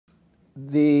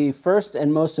the first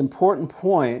and most important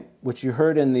point, which you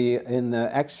heard in the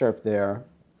excerpt there,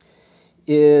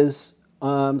 is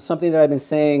something that I've been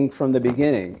saying from the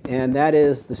beginning, and that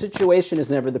is the situation is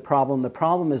never the problem. The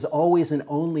problem is always and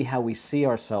only how we see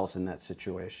ourselves in that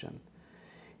situation.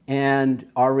 And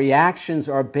our reactions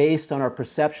are based on our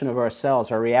perception of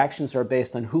ourselves. Our reactions are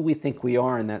based on who we think we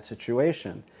are in that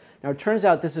situation. Now, it turns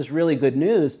out this is really good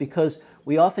news because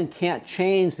we often can't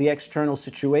change the external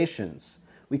situations.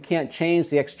 We can't change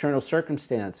the external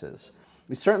circumstances.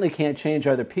 We certainly can't change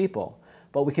other people,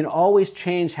 but we can always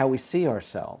change how we see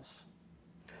ourselves.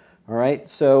 All right,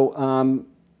 so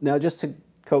now just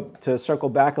to circle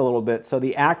back a little bit, so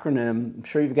the acronym, I'm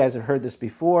sure you guys have heard this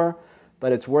before,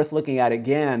 but it's worth looking at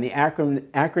again. The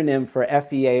acronym for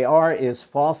FEAR is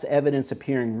false evidence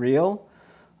appearing real,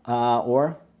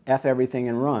 or F everything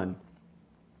and run.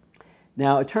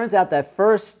 Now, it turns out that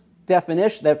first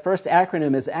definition, that first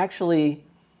acronym is actually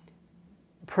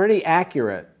pretty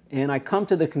accurate. And I come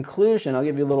to the conclusion, I'll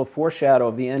give you a little foreshadow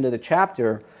of the end of the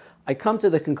chapter, I come to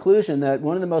the conclusion that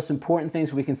one of the most important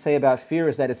things we can say about fear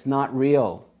is that it's not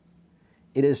real.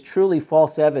 It is truly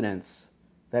false evidence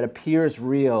that appears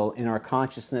real in our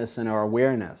consciousness and our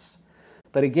awareness.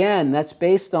 But again, it's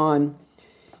based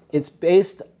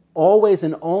always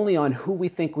and only on who we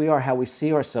think we are, how we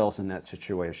see ourselves in that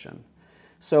situation.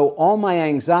 So all my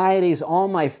anxieties, all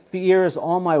my fears,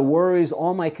 all my worries,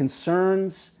 all my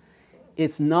concerns,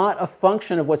 it's not a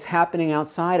function of what's happening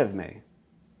outside of me.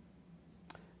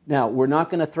 Now, we're not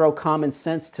going to throw common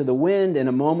sense to the wind. In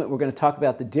a moment, we're going to talk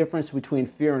about the difference between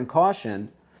fear and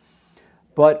caution.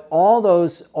 But my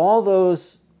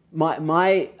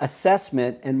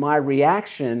assessment and my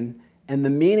reaction and the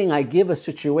meaning I give a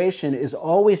situation is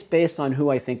always based on who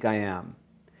I think I am.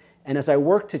 And as I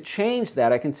work to change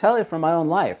that, I can tell you from my own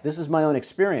life, this is my own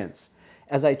experience.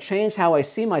 As I change how I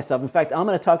see myself, in fact, I'm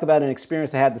going to talk about an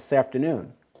experience I had this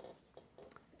afternoon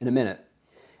in a minute.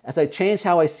 As I change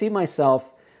how I see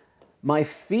myself, my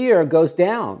fear goes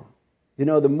down. You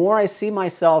know, the more I see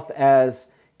myself as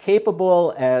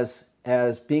capable, as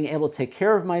being able to take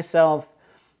care of myself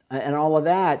and all of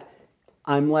that,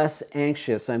 I'm less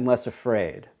anxious, I'm less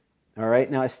afraid. All right?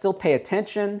 Now, I still pay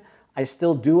attention, I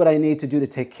still do what I need to do to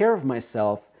take care of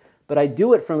myself, but I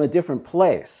do it from a different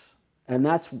place. And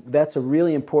that's a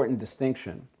really important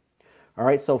distinction. All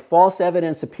right, so false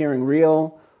evidence appearing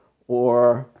real,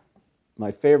 or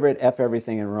my favorite, F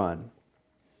everything and run.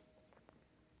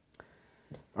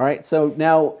 All right, so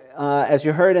now, as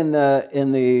you heard in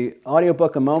the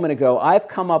audiobook a moment ago, I've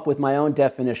come up with my own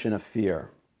definition of fear.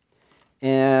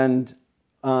 And,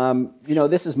 you know,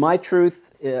 this is my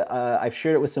truth. I've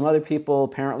shared it with some other people.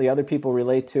 Apparently other people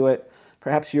relate to it.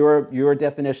 Perhaps your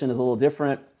definition is a little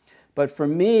different. But for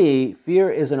me,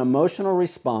 fear is an emotional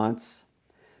response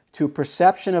to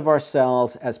perception of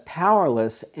ourselves as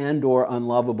powerless and or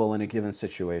unlovable in a given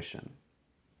situation.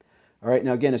 All right,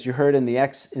 now again, as you heard in the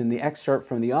excerpt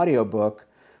from the audiobook,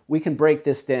 we can break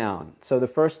this down. So the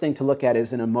first thing to look at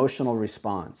is an emotional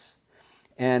response.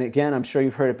 And again, I'm sure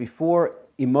you've heard it before,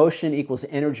 emotion equals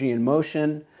energy in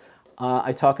motion.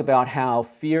 I talk about how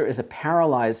fear is a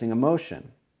paralyzing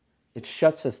emotion. It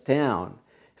shuts us down.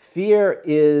 Fear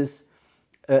is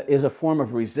a form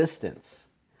of resistance.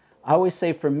 I always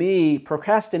say for me,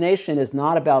 procrastination is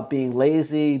not about being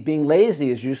lazy. Being lazy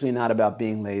is usually not about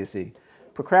being lazy.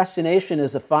 Procrastination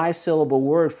is a 5-syllable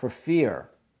word for fear.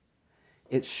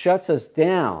 It shuts us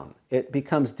down. It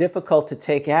becomes difficult to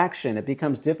take action. It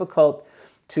becomes difficult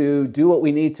to do what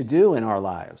we need to do in our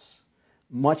lives.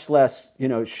 Much less, you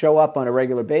know, show up on a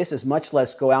regular basis, much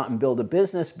less go out and build a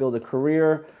business, build a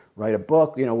career, write a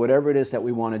book, you know, whatever it is that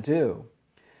we want to do.